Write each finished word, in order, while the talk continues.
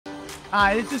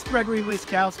Hi, this is Gregory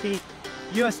Wyzykowski,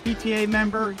 USPTA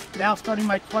member, now starting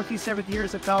my 27th year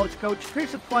as a college coach.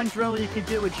 Here's a fun drill you can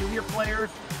do with junior players,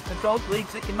 adult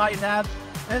leagues that you might have,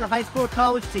 and a high school or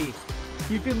college team.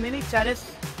 You do mini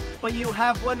tennis, but you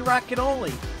have one racket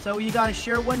only. So you gotta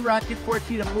share one racket for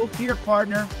you to move to your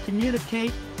partner,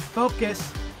 communicate,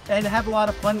 focus, and have a lot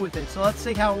of fun with it. So let's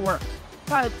see how it works.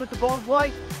 All right, let's put the ball in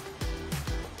play.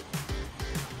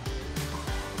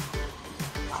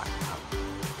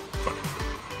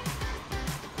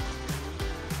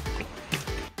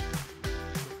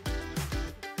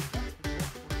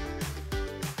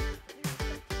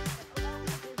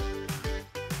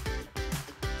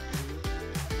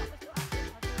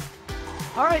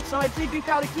 All right, so I think you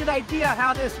got a good idea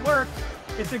how this works.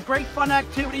 It's a great fun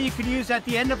activity you can use at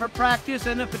the end of a practice,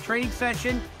 end of a training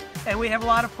session, and we have a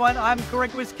lot of fun. I'm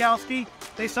Greg Wyzykowski.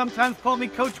 They sometimes call me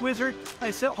Coach Wizard.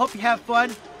 I hope you have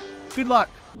fun. Good luck.